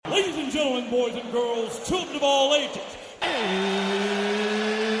gentlemen, boys and girls, children of all ages.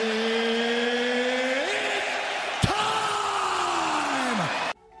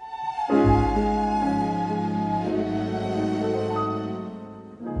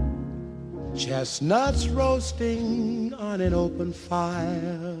 Chestnuts roasting on an open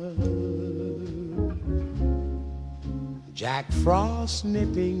fire, Jack Frost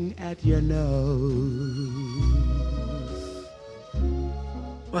nipping at your nose.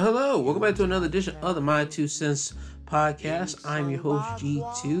 Well, hello. Welcome back to another edition of the My 2 Cents podcast. I'm your host,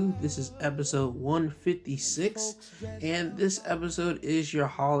 G2. This is episode 156, and this episode is your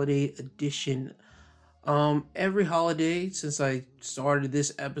holiday edition. Every holiday since I started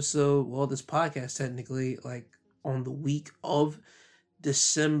this episode, well, this podcast technically, like on the week of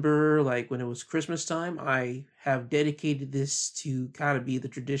December, like when it was Christmas time, I have dedicated this to kind of be the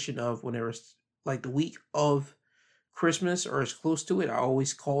tradition of whenever it's like the week of Christmas or as close to it. I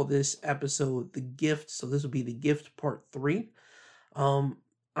always call this episode the gift. So this will be the gift part 3. I'm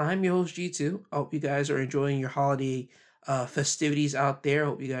your host, G2. I hope you guys are enjoying your holiday festivities out there. I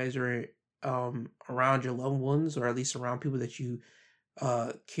hope you guys are around your loved ones, or at least around people that you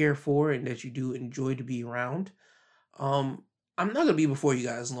care for and that you do enjoy to be around. I'm not going to be before you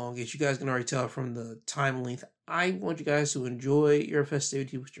guys long, as you guys can already tell from the time length. I want you guys to enjoy your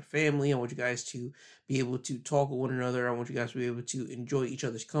festivities with your family. I want you guys to be able to talk with one another. I want you guys to be able to enjoy each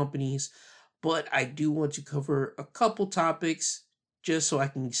other's companies. But I do want to cover a couple topics just so I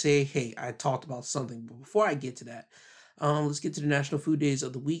can say, hey, I talked about something. But before I get to that, let's get to the National Food Days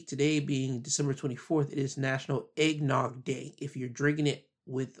of the week. Today being December 24th, it is National Eggnog Day. If you're drinking it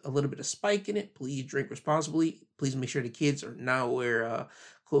with a little bit of spike in it, please drink responsibly. Please make sure the kids are nowhere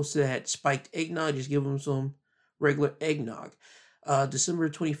close to that spiked eggnog. Just give them some regular eggnog. December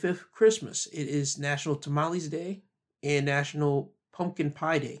 25th, Christmas. It is National Tamales Day and National Pumpkin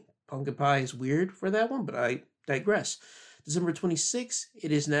Pie Day. Pumpkin pie is weird for that one, but I digress. December 26th,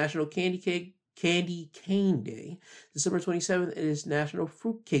 it is National Candy Cane Day. December 27th, it is National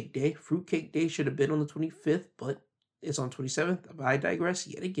Fruitcake Day. Fruitcake Day should have been on the 25th, but it's on 27th. I digress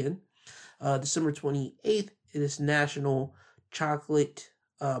yet again. December 28th, it is National Chocolate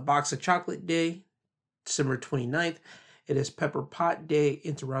Box of Chocolate Day. December 29th, it is Pepper Pot Day.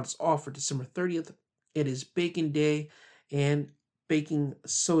 And to round us off for December 30th, it is Bacon Day and Baking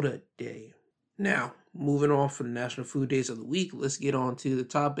Soda Day. Now, moving on from the National Food Days of the week, let's get on to the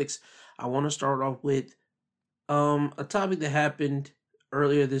topics. I want to start off with a topic that happened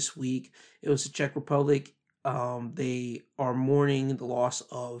earlier this week. It was the Czech Republic. They are mourning the loss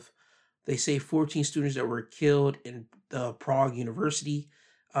of, they say, 14 students that were killed in the Prague University.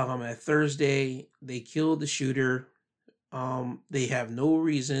 At Thursday, they killed the shooter. They have no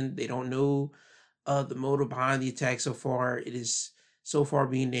reason. They don't know the motive behind the attack so far. It is so far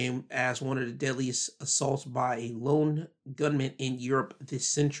being named as one of the deadliest assaults by a lone gunman in Europe this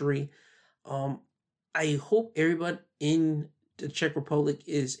century. I hope everyone in the Czech Republic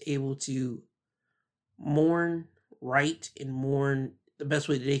is able to mourn right and mourn the best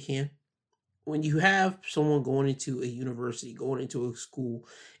way that they can. When you have someone going into a university, going into a school,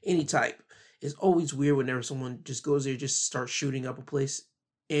 any type, it's always weird whenever someone just goes there, just starts shooting up a place.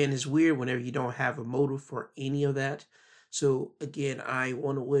 And it's weird whenever you don't have a motive for any of that. So again, I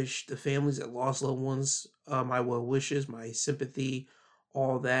want to wish the families that lost loved ones my well wishes, my sympathy,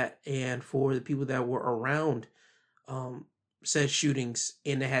 all that. And for the people that were around said shootings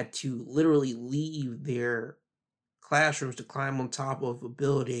and they had to literally leave their classrooms to climb on top of a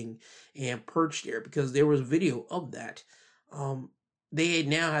building and perch there, because there was video of that. They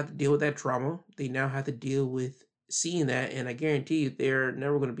now have to deal with that trauma. They now have to deal with seeing that, and I guarantee you they're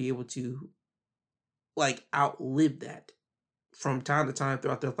never going to be able to like outlive that. From time to time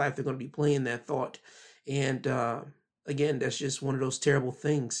throughout their life, they're going to be playing that thought. And again, that's just one of those terrible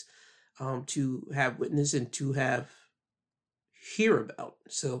things to have witnessed and to have hear about.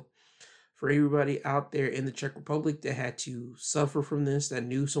 So for everybody out there in the Czech Republic that had to suffer from this, that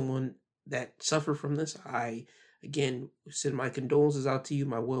knew someone that suffered from this, I again send my condolences out to you,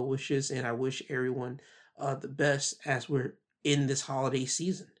 my well wishes, and I wish everyone the best as we're in this holiday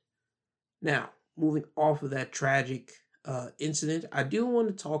season. Now, moving off of that tragic incident, I do want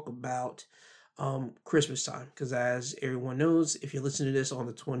to talk about Christmas time, because as everyone knows, if you're listening to this on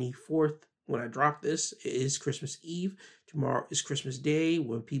the 24th, when I drop this, it is Christmas Eve. Tomorrow is Christmas Day,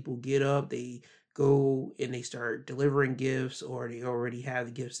 when people get up, they go and they start delivering gifts, or they already have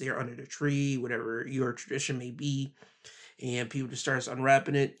the gifts there under the tree, whatever your tradition may be, and people just starts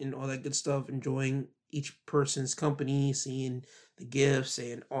unwrapping it and all that good stuff, enjoying each person's company, seeing the gifts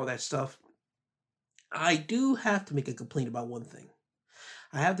and all that stuff. I do have to make a complaint about one thing.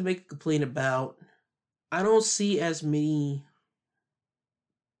 I have to make a complaint about I don't see as many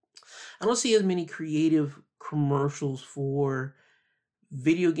creative commercials for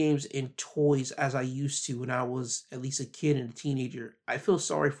video games and toys as I used to when I was at least a kid and a teenager. I feel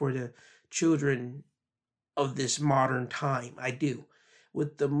sorry for the children of this modern time. I do.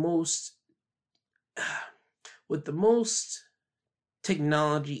 With the most with the most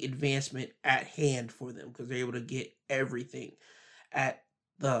technology advancement at hand for them, because they're able to get everything at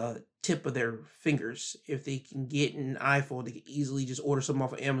the tip of their fingers. If they can get an iPhone, they can easily just order something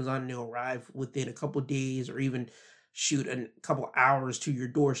off of Amazon and it'll arrive within a couple of days, or even shoot a couple of hours to your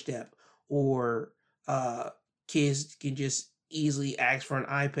doorstep. Or kids can just easily ask for an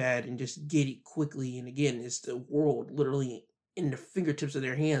iPad and just get it quickly. And again, it's the world literally in the fingertips of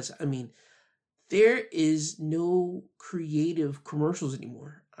their hands. I mean, there is no creative commercials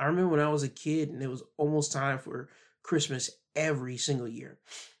anymore. I remember when I was a kid and it was almost time for Christmas every single year,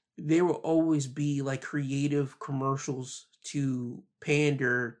 there will always be like creative commercials to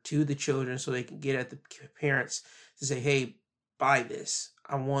pander to the children so they can get at the parents to say, hey, buy this,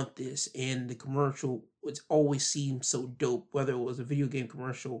 I want this. And the commercial would always seem so dope, whether it was a video game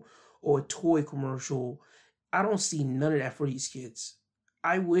commercial or a toy commercial. I don't see none of that for these kids.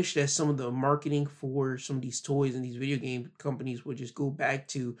 I wish that some of the marketing for some of these toys and these video game companies would just go back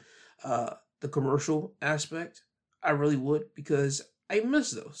to the commercial aspect. I really would, because I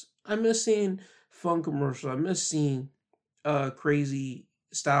miss those. I miss seeing fun commercials. I miss seeing crazy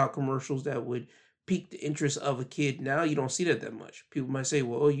style commercials that would pique the interest of a kid. Now you don't see that much. People might say,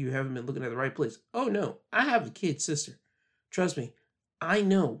 well, you haven't been looking at the right place. Oh no, I have a kid sister. Trust me, I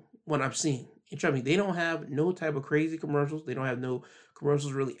know what I'm seeing. And trust me, they don't have no type of crazy commercials. They don't have no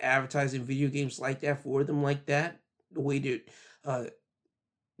commercials really advertising video games like that for them like that. The way that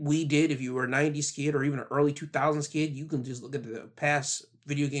we did. If you were a 90s kid or even an early 2000s kid, you can just look at the past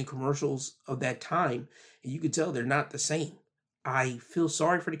video game commercials of that time and you can tell they're not the same. I feel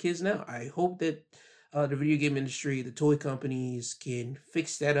sorry for the kids now. I hope that the video game industry, the toy companies can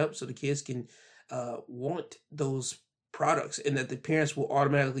fix that up so the kids can want those products, and that the parents will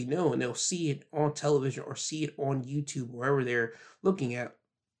automatically know and they'll see it on television or see it on YouTube, wherever they're looking at.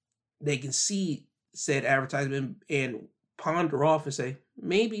 They can see said advertisement and ponder off and say,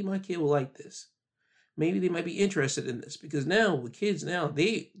 maybe my kid will like this. Maybe they might be interested in this. Because now with kids now,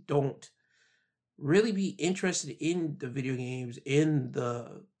 they don't really be interested in the video games, in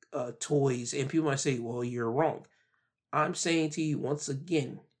the toys. And people might say, well, you're wrong. I'm saying to you once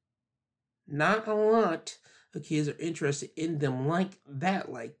again, not a lot of kids are interested in them like that.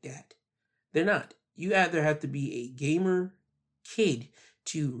 They're not. You either have to be a gamer kid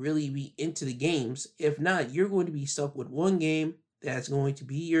to really be into the games. If not, you're going to be stuck with one game that's going to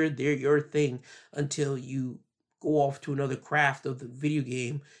be your thing until you go off to another craft of the video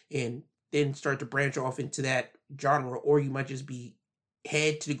game and then start to branch off into that genre. Or you might just be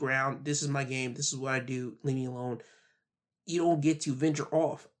head to the ground. This is my game. This is what I do. Leave me alone. You don't get to venture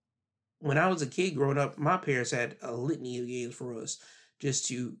off. When I was a kid growing up, my parents had a litany of games for us just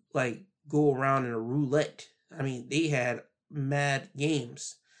to like go around in a roulette. I mean, they had mad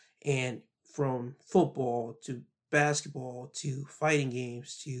games, and from football to basketball to fighting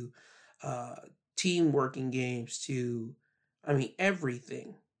games to team working games to, I mean,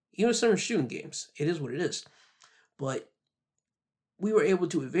 everything. Even some shooting games. It is what it is. But we were able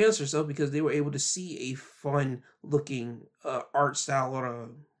to advance ourselves because they were able to see a fun looking art style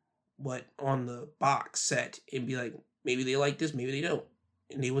on the box set and be like, maybe they like this, maybe they don't.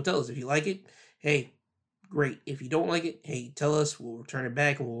 And they will tell us, if you like it, hey, great. If you don't like it, hey, tell us. We'll return it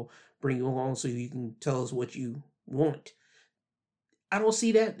back and we'll bring you along so you can tell us what you want. I don't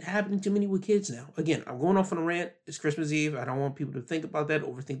see that happening too many with kids now. Again, I'm going off on a rant. It's Christmas Eve. I don't want people to think about that,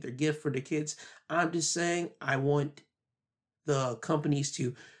 overthink their gift for their kids. I'm just saying I want the companies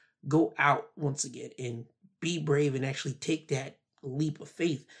to go out once again and be brave and actually take that leap of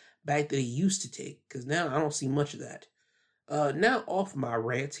faith back that they used to take, because now I don't see much of that. Now off my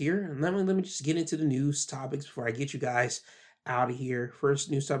rants here, and let me just get into the news topics before I get you guys out of here. First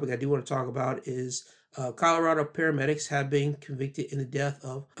news topic I do want to talk about is Colorado paramedics have been convicted in the death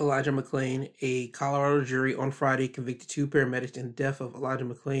of Elijah McClain. A Colorado jury on Friday convicted 2 paramedics in the death of Elijah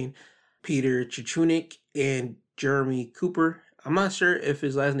McClain, Peter Chuchunik and Jeremy Cooper. I'm not sure if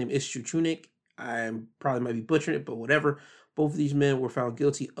his last name is Chuchunik. I probably might be butchering it, but whatever. Both of these men were found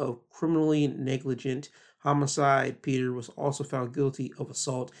guilty of criminally negligent homicide. Peter was also found guilty of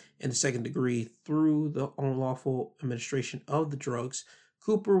assault in the second degree through the unlawful administration of the drugs.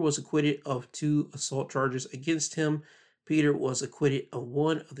 Cooper was acquitted of 2 assault charges against him. Peter was acquitted of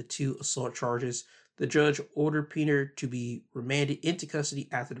 1 of the 2 assault charges. The judge ordered Peter to be remanded into custody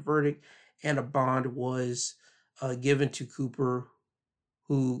after the verdict, and a bond was given to Cooper,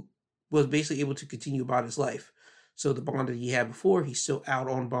 who was basically able to continue about his life. So the bond that he had before, he's still out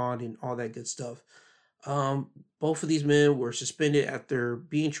on bond and all that good stuff. Both of these men were suspended after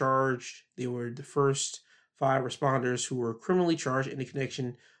being charged. They were the first 5 responders who were criminally charged in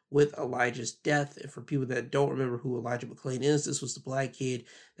connection with Elijah's death. And for people that don't remember who Elijah McClain is, this was the black kid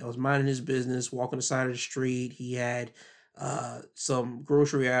that was minding his business, walking the side of the street. He had some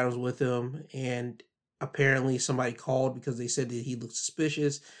grocery items with him, and apparently somebody called because they said that he looked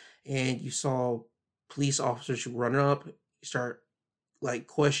suspicious, and you saw police officers who run up, start like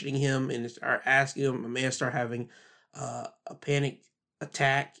questioning him and start asking him. A man start having a panic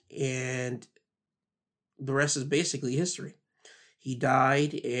attack, and the rest is basically history. He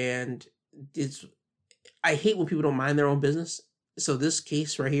died, and I hate when people don't mind their own business. So this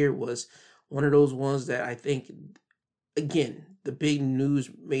case right here was one of those ones that I think, again, the big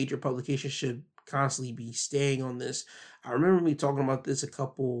news major publications should constantly be staying on this. I remember me talking about this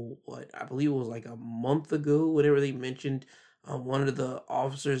I believe it was like a month ago, whenever they mentioned one of the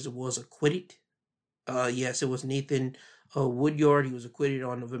officers was acquitted. Yes, it was Nathan Woodyard. He was acquitted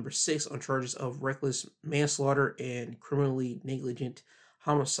on November 6th on charges of reckless manslaughter and criminally negligent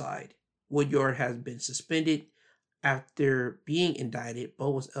homicide. Woodyard has been suspended after being indicted,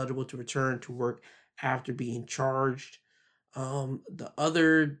 but was eligible to return to work after being charged. The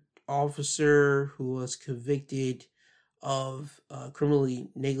other officer who was convicted of criminally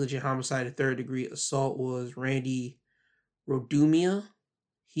negligent homicide and 3rd-degree assault was Randy Rodumia.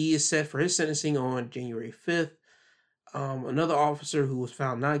 He is set for his sentencing on January 5th. Another officer who was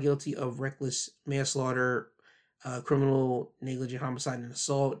found not guilty of reckless manslaughter, criminal negligent homicide and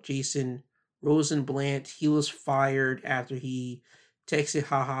assault, Jason Rosenblatt, he was fired after he texted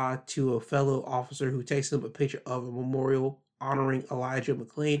haha to a fellow officer who texted him a picture of a memorial honoring Elijah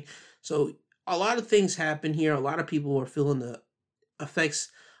McClain. So a lot of things happen here. A lot of people are feeling the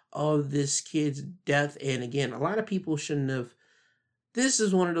effects of this kid's death. And again, a lot of people shouldn't have. This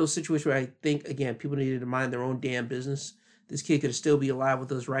is one of those situations where I think, again, people needed to mind their own damn business. This kid could still be alive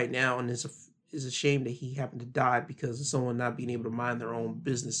with us right now, and it's a shame that he happened to die because of someone not being able to mind their own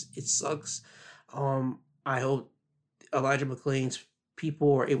business. It sucks. I hope Elijah McClain's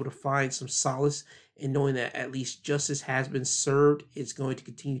people are able to find some solace in knowing that at least justice has been served. It's going to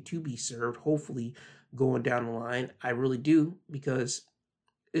continue to be served, hopefully going down the line. I really do, because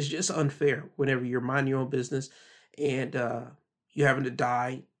it's just unfair whenever you're minding your own business and you having to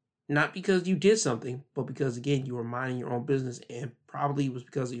die, not because you did something, but because, again, you were minding your own business, and probably it was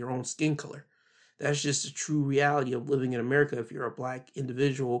because of your own skin color. That's just the true reality of living in America if you're a black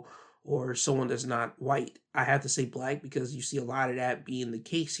individual or someone that's not white. I have to say black because you see a lot of that being the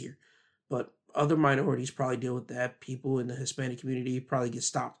case here. But other minorities probably deal with that. People in the Hispanic community probably get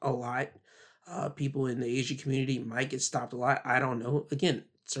stopped a lot. People in the Asian community might get stopped a lot. I don't know. Again,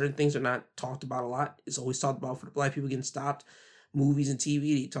 certain things are not talked about a lot. It's always talked about for the black people getting stopped. Movies and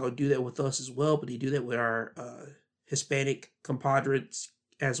TV, they do that with us as well, but they do that with our Hispanic compadres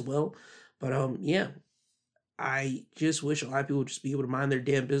as well. But yeah, I just wish a lot of people would just be able to mind their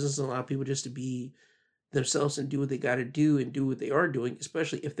damn business, and allow people just to be themselves and do what they got to do and do what they are doing,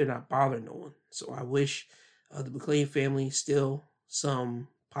 especially if they're not bothering no one. So I wish the McClain family still some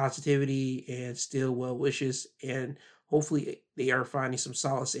positivity and still well wishes, and hopefully they are finding some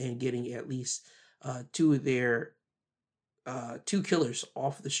solace and getting at least 2 of their 2 killers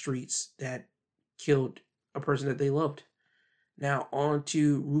off the streets that killed a person that they loved. Now on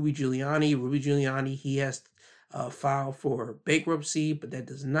to Rudy Giuliani. Rudy Giuliani, he has filed for bankruptcy, but that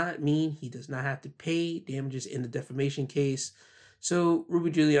does not mean he does not have to pay damages in the defamation case. So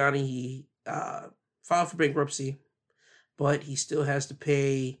Rudy Giuliani, he filed for bankruptcy, but he still has to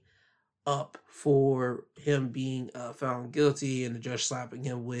pay up for him being found guilty, and the judge slapping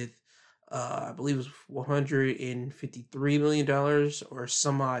him with I believe it was $153 million or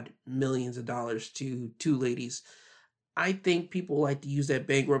some odd millions of dollars to 2 ladies. I think people like to use that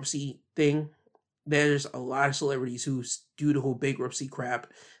bankruptcy thing. There's a lot of celebrities who do the whole bankruptcy crap.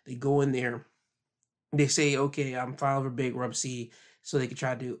 They go in there, they say, okay, I'm filing for bankruptcy, so they can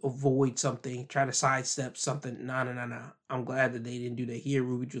try to avoid something, try to sidestep something. No. I'm glad that they didn't do that here,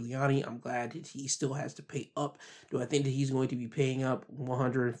 Rudy Giuliani. I'm glad that he still has to pay up. Do I think that he's going to be paying up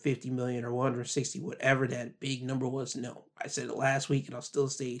 $150 million or $160, whatever that big number was? No. I said it last week, and I'll still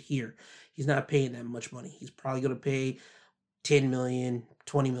say it here. He's not paying that much money. He's probably going to pay $10 million,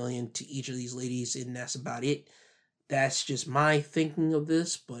 $20 million to each of these ladies, and that's about it. That's just my thinking of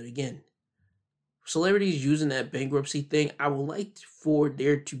this. But again, celebrities using that bankruptcy thing, I would like for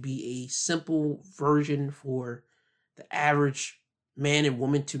there to be a simple version for the average man and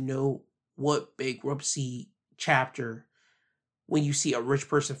woman to know what bankruptcy chapter, when you see a rich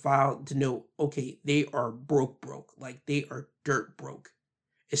person file, to know, okay, they are broke, like they are dirt broke.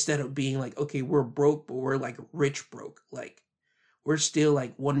 Instead of being like, okay, we're broke, but we're like rich broke. Like we're still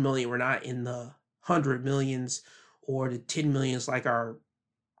like 1 million. We're not in the 100 millions or the 10 millions like our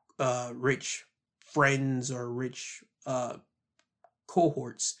rich friends or rich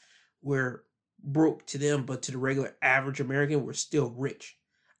cohorts. We're broke to them, but to the regular average American, we're still rich.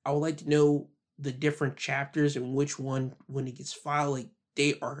 I would like to know the different chapters and which one, when it gets filed, like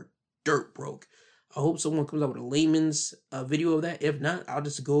they are dirt broke. I hope someone comes out with a layman's video of that. If not, I'll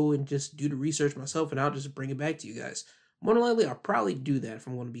just go and just do the research myself and I'll just bring it back to you guys. More than likely, I'll probably do that if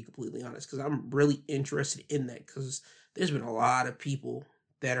I'm going to be completely honest, because I'm really interested in that, because there's been a lot of people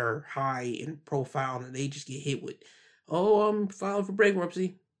that are high in profile and they just get hit with, oh, I'm filing for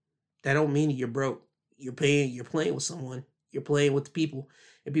bankruptcy. That don't mean you're broke. You're playing with someone. You're playing with the people.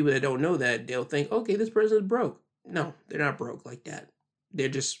 And people that don't know that, they'll think, okay, this person is broke. No, they're not broke like that. They're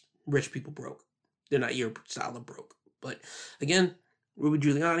just rich people broke. They're not your style of broke. But again, Rudy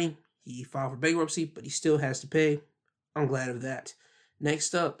Giuliani, he filed for bankruptcy, but he still has to pay. I'm glad of that.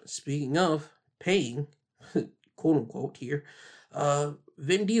 Next up, speaking of paying, quote unquote here,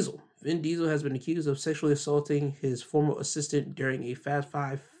 Vin Diesel. Vin Diesel has been accused of sexually assaulting his former assistant during a Fast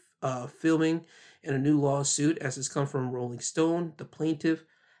Five filming in a new lawsuit, as has come from Rolling Stone. The plaintiff,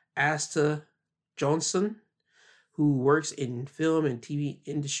 Asta Johnson, who works in film and TV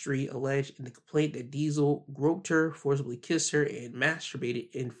industry, alleged in the complaint that Diesel groped her, forcibly kissed her, and masturbated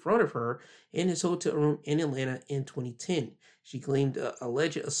in front of her in his hotel room in Atlanta in 2010. She claimed the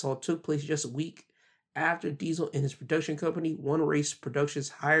alleged assault took place just a week after Diesel and his production company, One Race Productions,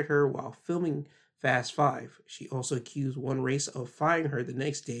 hired her while filming Fast Five. She also accused One Race of firing her the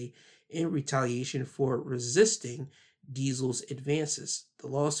next day in retaliation for resisting Diesel's advances. The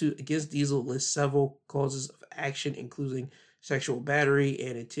lawsuit against Diesel lists several causes of action, including sexual battery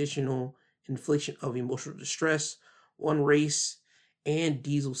and intentional infliction of emotional distress. One Race and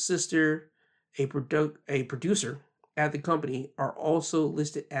Diesel's sister, a producer at the company, are also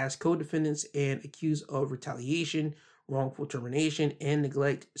listed as co-defendants and accused of retaliation, wrongful termination, and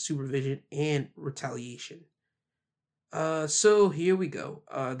neglect, supervision, and retaliation. So here we go.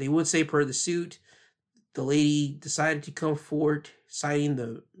 They would say, per the suit, the lady decided to come forward citing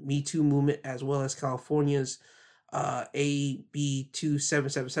the Me Too movement, as well as California's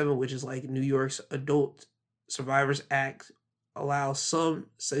Ep.157, which is like New York's Adult Survivors Act, allows some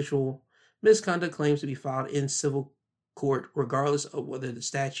sexual misconduct claims to be filed in civil court, regardless of whether the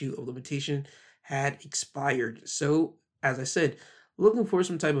statute of limitation had expired. So, as I said, looking for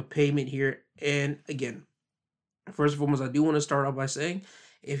some type of payment here. And again, first and foremost, I do want to start off by saying,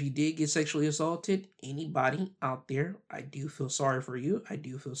 if you did get sexually assaulted, anybody out there, I do feel sorry for you. I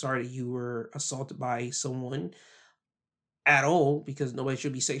do feel sorry that you were assaulted by someone at all, because nobody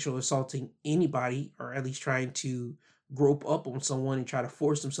should be sexually assaulting anybody, or at least trying to grope up on someone and try to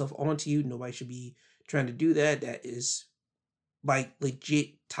force themselves onto you. Nobody should be trying to do that. That is like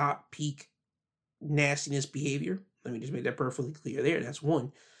legit top peak nastiness behavior. Let me just make that perfectly clear there. That's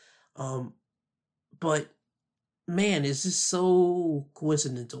one. But man, is this so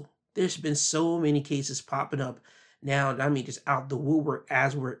coincidental? There's been so many cases popping up now. I mean, just out the woodwork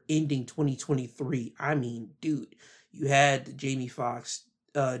as we're ending 2023. I mean, dude, you had the Jamie Foxx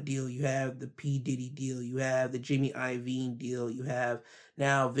deal, you have the P. Diddy deal, you have the Jimmy Iovine deal, you have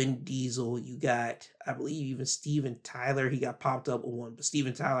now Vin Diesel, you got, I believe, even Steven Tyler, he got popped up on one. But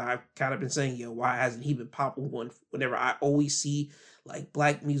Steven Tyler, I've kind of been saying, yo, why hasn't he been popped on one? Whenever I always see like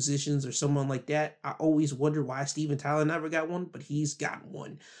black musicians or someone like that, I always wonder why Steven Tyler never got one, but he's got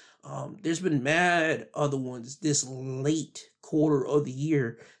one. There's been mad other ones this late quarter of the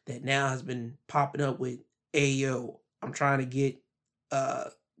year that now has been popping up with, Ayo, I'm trying to get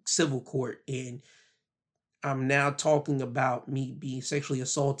civil court, and I'm now talking about me being sexually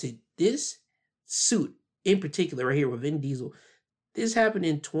assaulted. This suit in particular right here with Vin Diesel, this happened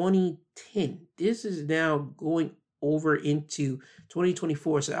in 2010. This is now going over into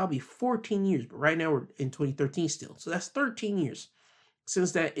 2024, so that'll be 14 years, but right now we're in 2013 still, so that's 13 years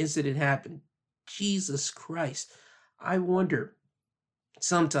since that incident happened. Jesus Christ. I wonder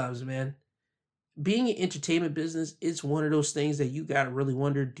sometimes, man, being in entertainment business, it's one of those things that you gotta really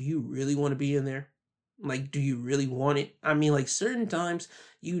wonder, do you really want to be in there? Like, do you really want it? I mean, like, certain times,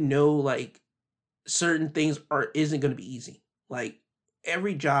 like, certain things isn't gonna be easy. Like,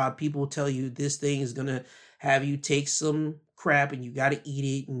 every job, people tell you this thing is gonna have you take some crap and you gotta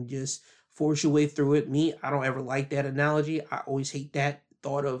eat it and just force your way through it. Me, I don't ever like that analogy. I always hate that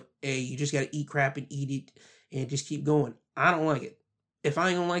thought of, hey, you just got to eat crap and eat it and just keep going. I don't like it. If I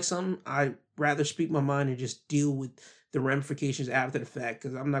ain't gonna like something, I'd rather speak my mind and just deal with the ramifications after the fact,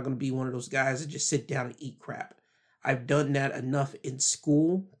 because I'm not going to be one of those guys that just sit down and eat crap. I've done that enough in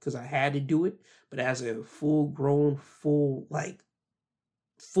school because I had to do it, but as a full-grown,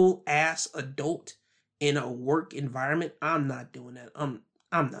 full-ass adult in a work environment, I'm not doing that.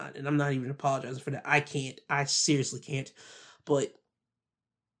 I'm not, and I'm not even apologizing for that. I can't. I seriously can't. But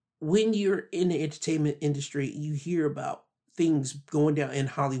when you're in the entertainment industry, you hear about things going down in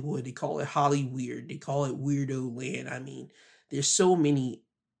Hollywood. They call it Hollyweird. They call it weirdo land. I mean, there's so many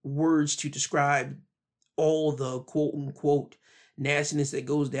words to describe all the quote unquote nastiness that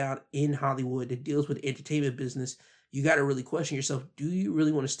goes down in Hollywood that deals with the entertainment business. You got to really question yourself. Do you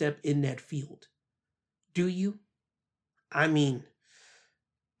really want to step in that field? Do you? I mean,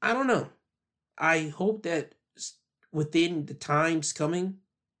 I don't know. I hope that within the times coming,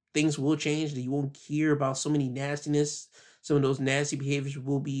 things will change, that you won't hear about so many nastiness. Some of those nasty behaviors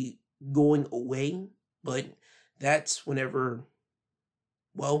will be going away, but that's whenever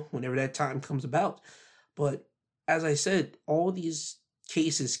that time comes about. But as I said, all these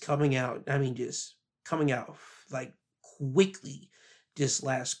cases coming out, I mean, just coming out like quickly this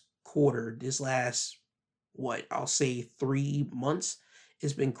last quarter, this last, I'll say 3 months,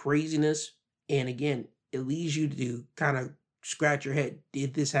 it's been craziness. And again, it leads you to kind of scratch your head.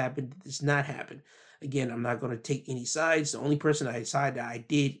 Did this happen? Did this not happen? Again, I'm not going to take any sides. The only person I decided that I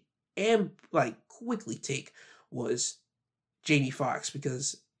did and quickly take was Jamie Foxx,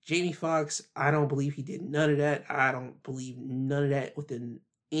 because Jamie Foxx, I don't believe he did none of that. I don't believe none of that within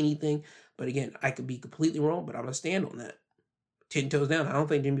anything. But again, I could be completely wrong, but I'm going to stand on that. 10 toes down. I don't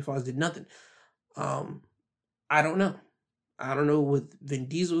think Jamie Foxx did nothing. I don't know. I don't know with Vin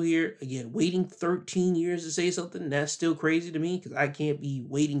Diesel here. Again, waiting 13 years to say something, that's still crazy to me, because I can't be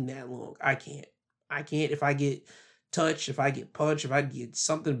waiting that long. I can't. If I get touched, if I get punched, if I get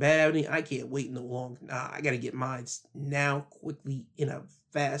something bad happening, I can't wait no long. Nah, I got to get mine now, quickly, in a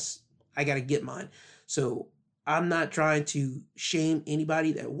fast. I got to get mine. So I'm not trying to shame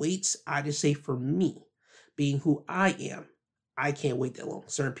anybody that waits. I just say, for me, being who I am, I can't wait that long.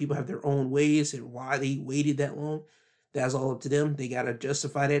 Certain people have their own ways and why they waited that long. That's all up to them. They got to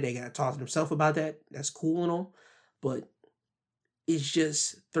justify that. They got to talk to themselves about that. That's cool and all. But it's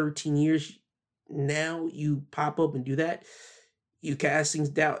just 13 years. Now you pop up and do that. You casting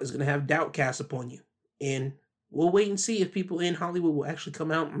doubt is going to have doubt cast upon you. And we'll wait and see if people in Hollywood will actually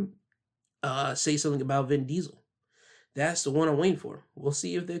come out and say something about Vin Diesel. That's the one I'm waiting for. We'll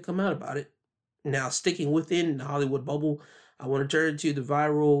see if they come out about it. Now, sticking within the Hollywood bubble, I want to turn to the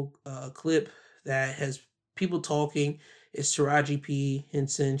viral clip that has people talking. It's Taraji P.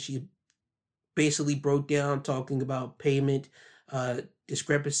 Henson. She basically broke down talking about payment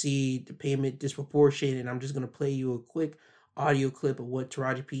discrepancy, the payment disproportion, and I'm just going to play you a quick audio clip of what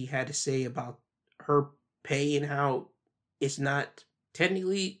Taraji P. had to say about her pay and how it's not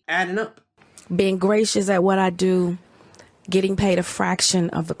technically adding up. Being gracious at what I do, getting paid a fraction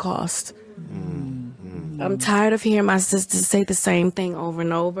of the cost. I'm tired of hearing my sisters say the same thing over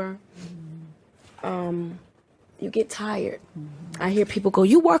and over. You get tired. I hear people go,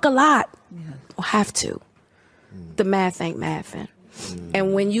 you work a lot. Well, have to. The math ain't mathing.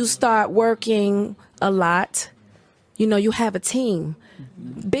 And when you start working a lot, you have a team.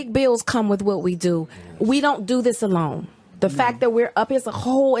 Big bills come with what we do. We don't do this alone. The fact that we're up, there's a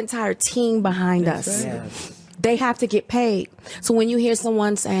whole entire team behind us. Yes. They have to get paid. So when you hear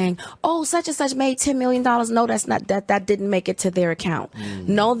someone saying, oh, such and such made $10 million, no, that's not, that didn't make it to their account.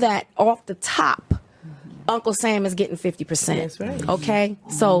 Know that off the top, Uncle Sam is getting 50%. That's right. Okay?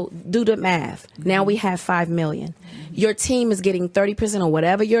 So do the math. Now we have $5 million. Your team is getting 30% or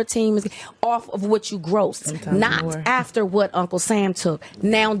whatever your team is off of what you grossed, Sometimes not more. after what Uncle Sam took.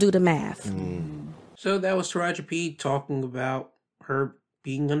 Now do the math. So that was Taraji P. talking about her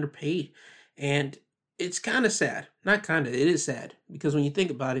being underpaid. And it's kind of sad. Not kind of, it is sad. Because when you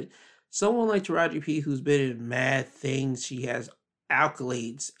think about it, someone like Taraji P., who's been in mad things, she has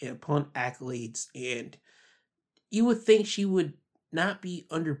accolades upon accolades, and you would think she would not be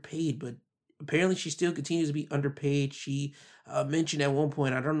underpaid, but apparently she still continues to be underpaid. She mentioned at one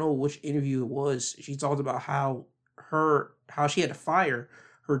point, I don't know which interview it was, she talked about how she had to fire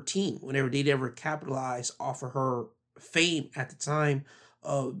her team whenever they'd ever capitalize off of her fame at the time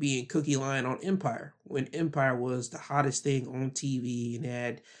of being Cookie Line on Empire, when Empire was the hottest thing on TV and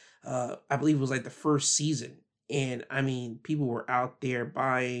had, I believe it was like the first season. And I mean, people were out there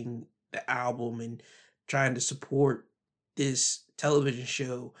buying the album and trying to support this television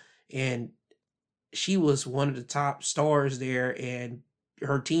show. and she was one of the top stars there, and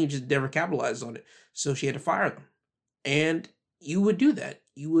her team just never capitalized on it. So she had to fire them. And you would do that.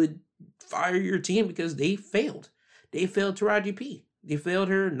 You would fire your team because they failed. They failed Taraji P. They failed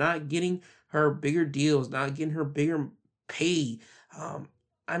her not getting her bigger deals, not getting her bigger pay.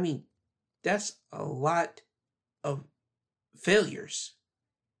 I mean, that's a lot of failures.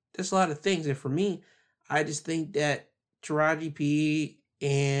 That's a lot of things. And for me, I just think that Taraji P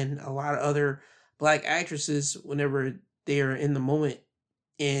and a lot of other Black actresses, whenever they're in the moment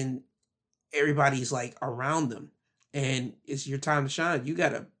and everybody's like around them and it's your time to shine, you got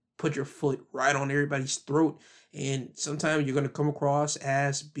to put your foot right on everybody's throat. And sometimes you're going to come across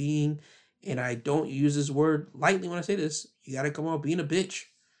as being, and I don't use this word lightly when I say this, you got to come out being a bitch.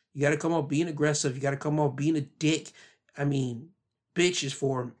 You got to come out being aggressive. You got to come out being a dick. I mean, bitch is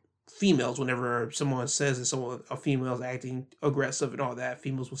for females. Whenever someone says that a female is acting aggressive and all that,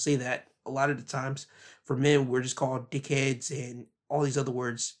 females will say that a lot of the times. For men, we're just called dickheads and all these other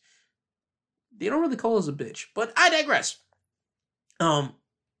words. They don't really call us a bitch, but I digress.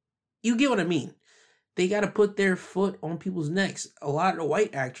 You get what I mean. They got to put their foot on people's necks. A lot of the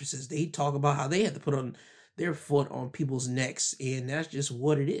white actresses, they talk about how they had to put on their foot on people's necks, and that's just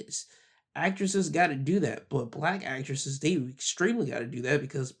what it is. Actresses got to do that, but Black actresses, they extremely got to do that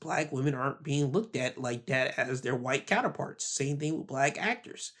because Black women aren't being looked at like that as their white counterparts. Same thing with Black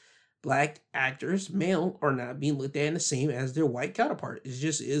actors. Black actors, male, are not being looked at in the same as their white counterpart. It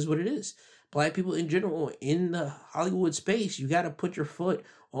just is what it is. Black people in general, in the Hollywood space, you got to put your foot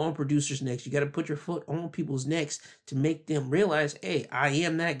on producers' necks. You got to put your foot on people's necks to make them realize, hey, I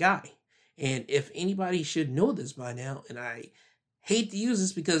am that guy. And if anybody should know this by now, and I hate to use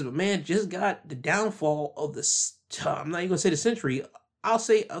this because my man just got the downfall of I'm not even going to say the century, I'll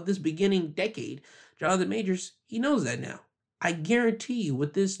say of this beginning decade, Jonathan Majors, he knows that now. I guarantee you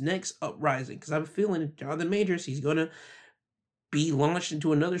with this next uprising, because I'm feeling Jonathan Majors, he's going to be launched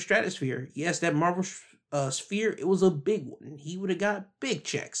into another stratosphere. Yes, that Marvel sphere, it was a big one. He would have got big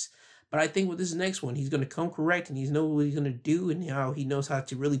checks. But I think with this next one, he's going to come correct and he knows what he's going to do and how he knows how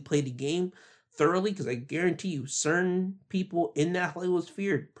to really play the game thoroughly. Because I guarantee you, certain people in that Hollywood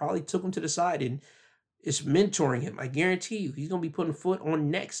sphere probably took him to the side and is mentoring him. I guarantee you, he's going to be putting foot on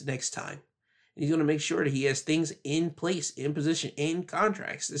next time. He's going to make sure that he has things in place, in position, in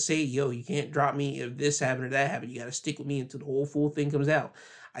contracts to say, yo, you can't drop me if this happened or that happened. You got to stick with me until the whole full thing comes out.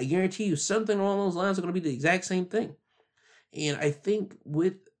 I guarantee you something along those lines are going to be the exact same thing. And I think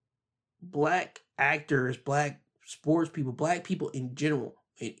with Black actors, Black sports people, Black people in general,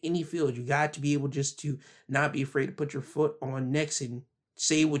 in any field, you got to be able just to not be afraid to put your foot on necks and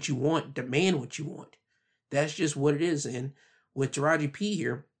say what you want, demand what you want. That's just what it is. And with Taraji P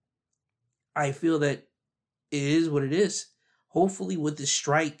here, I feel that it is what it is. Hopefully with the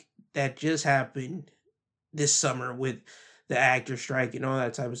strike that just happened this summer with the actor strike and all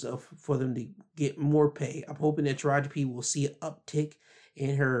that type of stuff for them to get more pay, I'm hoping that Taraji P will see an uptick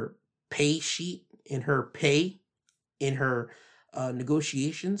in her pay sheet, in her pay, in her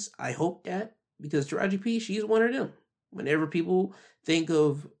negotiations. I hope that because Taraji P, she's one of them. Whenever people think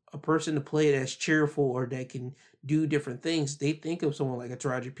of a person to play that's cheerful or that can do different things, they think of someone like a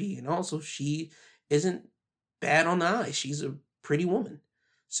Taraji P. And also, she isn't bad on the eye. She's a pretty woman.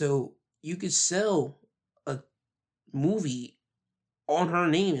 So you could sell a movie on her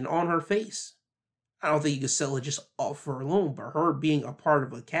name and on her face. I don't think you could sell it just off her alone, but her being a part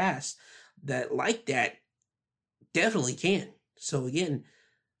of a cast that like that definitely can. So again,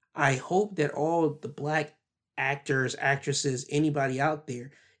 I hope that all the Black actors, actresses, anybody out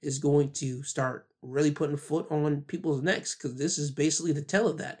there is going to start really putting foot on people's necks, because this is basically the tell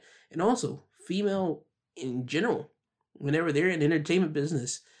of that. And also, female in general, whenever they're in the entertainment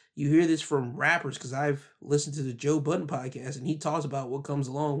business, you hear this from rappers, because I've listened to the Joe Budden podcast, and he talks about what comes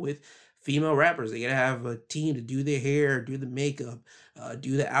along with female rappers. They gotta have a team to do their hair, do the makeup,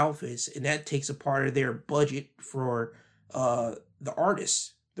 do the outfits, and that takes a part of their budget for the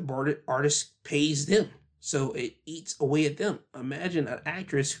artists. The artist pays them, so it eats away at them. Imagine an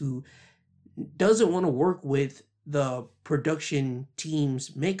actress who doesn't want to work with the production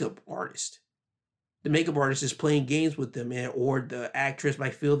team's makeup artist. The makeup artist is playing games with them, or the actress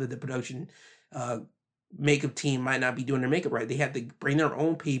might feel that the production makeup team might not be doing their makeup right. They have to bring their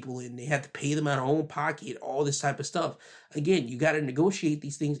own people in. They have to pay them out of their own pocket, all this type of stuff. Again, you got to negotiate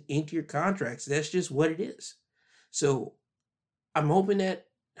these things into your contracts. That's just what it is. So I'm hoping that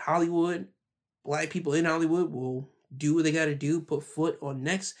Hollywood, Black people in Hollywood will do what they got to do, put foot on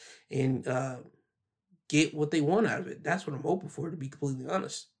necks, and get what they want out of it. That's what I'm hoping for, to be completely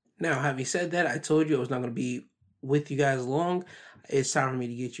honest. Now, having said that, I told you I was not going to be with you guys long. It's time for me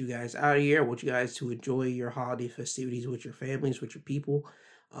to get you guys out of here. I want you guys to enjoy your holiday festivities with your families, with your people.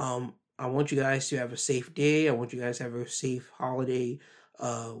 I want you guys to have a safe day. I want you guys to have a safe holiday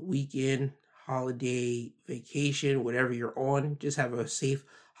weekend, holiday vacation, whatever you're on. Just have a safe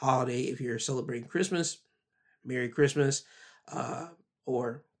holiday. If you're celebrating Christmas, Merry Christmas,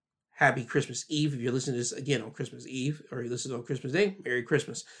 or Happy Christmas Eve. If you're listening to this again on Christmas Eve, or you're listening on Christmas Day, Merry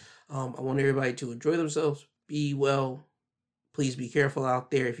Christmas. I want everybody to enjoy themselves, be well. Please be careful out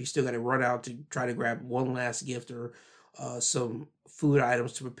there. If you still got to run out to try to grab one last gift or some food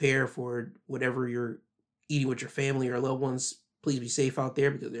items to prepare for whatever you're eating with your family or loved ones, please be safe out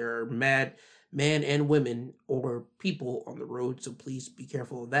there, because there are mad men and women or people on the road. So please be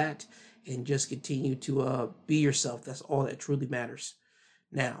careful of that and just continue to be yourself. That's all that truly matters.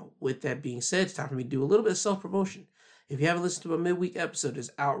 Now, with that being said, it's time for me to do a little bit of self-promotion. If you haven't listened to my midweek episode, it's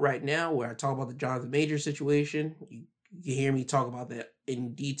out right now, where I talk about the Jonathan Majors situation. You can hear me talk about that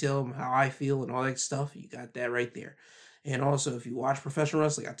in detail, how I feel and all that stuff. You got that right there. And also, if you watch professional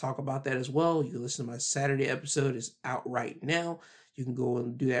wrestling, I talk about that as well. You can listen to my Saturday episode. It's out right now. You can go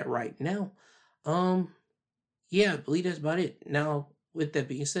and do that right now. Yeah, I believe that's about it. Now, with that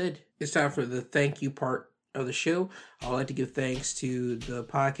being said, it's time for the thank you part of the show. I'd like to give thanks to the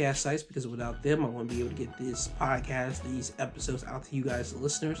podcast sites, because without them, I wouldn't be able to get this podcast, these episodes out to you guys, the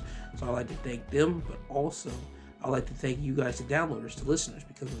listeners. So I'd like to thank them, but also I'd like to thank you guys, the downloaders, the listeners,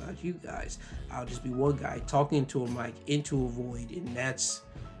 because without you guys, I'll just be one guy talking into a mic, into a void, and that's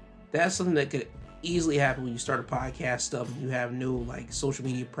something that could easily happen when you start a podcast stuff and you have no like social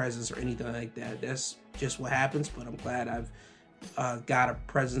media presence or anything like that. That's just what happens. But I'm glad I've got a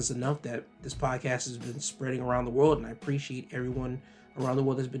presence enough that this podcast has been spreading around the world, and I appreciate everyone around the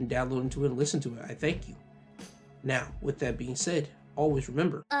world that's been downloading to it and listening to it. I thank you. Now, with that being said, always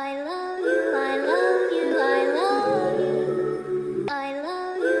remember, I love you, I love you, I love you. I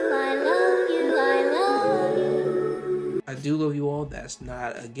love you, I love you, I love you. I do love you all. That's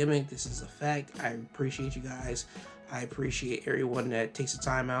not a gimmick. This is a fact. I appreciate you guys. I appreciate everyone that takes the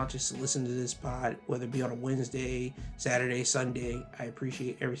time out just to listen to this pod, whether it be on a Wednesday, Saturday, Sunday. I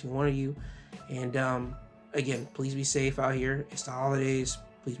appreciate every single one of you. And again, please be safe out here. It's the holidays.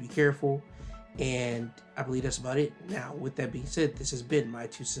 Please be careful. And I believe that's about it. Now, with that being said, this has been My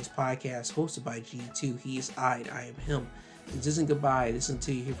 2 Cents Podcast, hosted by G2. He is I am him. This isn't goodbye. This is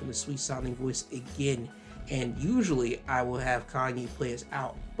until you hear from the sweet sounding voice again. And usually I will have Kanye play us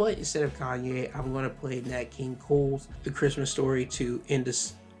out, but instead of Kanye, I'm going to play Nat King Cole's The Christmas Story to end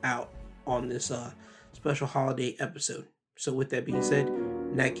us out on this special holiday episode. So with that being said,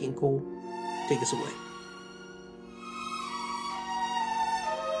 Nat King Cole, take us away.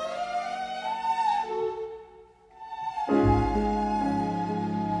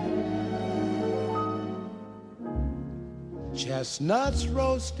 Chestnuts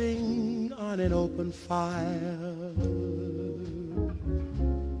roasting on an open fire,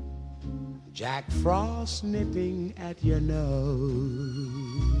 Jack Frost nipping at your nose,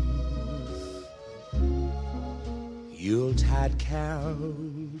 Yuletide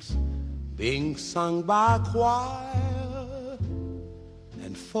carols being sung by a choir,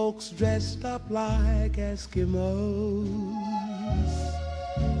 and folks dressed up like Eskimos.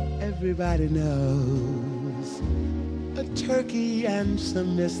 Everybody knows a turkey and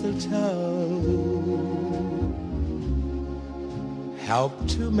some mistletoe help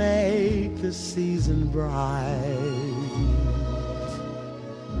to make the season bright.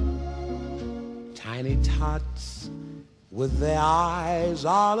 Tiny tots with their eyes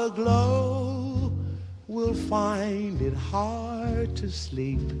all aglow will find it hard to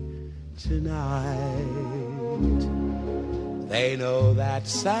sleep tonight. They know that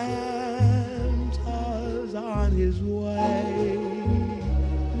Santa's on his way.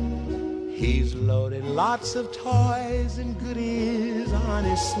 He's loaded lots of toys and goodies on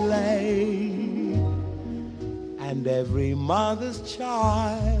his sleigh, and every mother's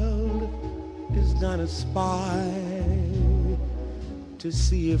child is gonna spy to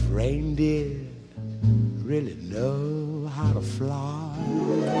see if reindeer really know how to fly.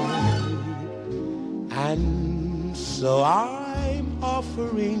 And so I'm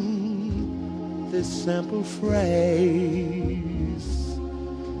offering this simple phrase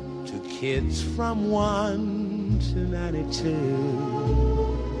to kids from 1 to 92.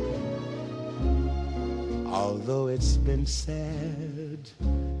 Although it's been said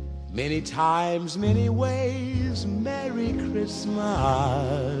many times, many ways, Merry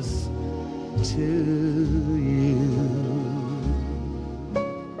Christmas to you.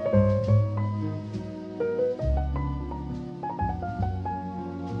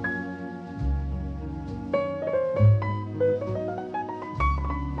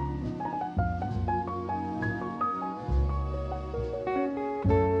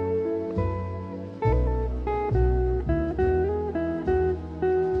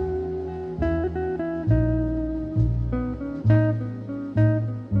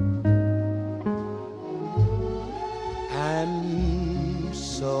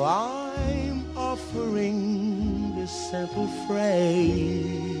 offering this simple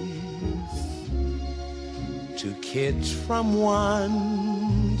phrase to kids from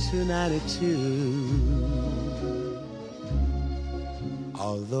 1 to 92.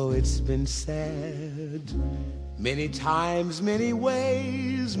 Although it's been said many times, many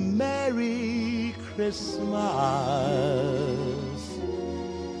ways, Merry Christmas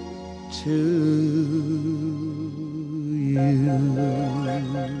to you.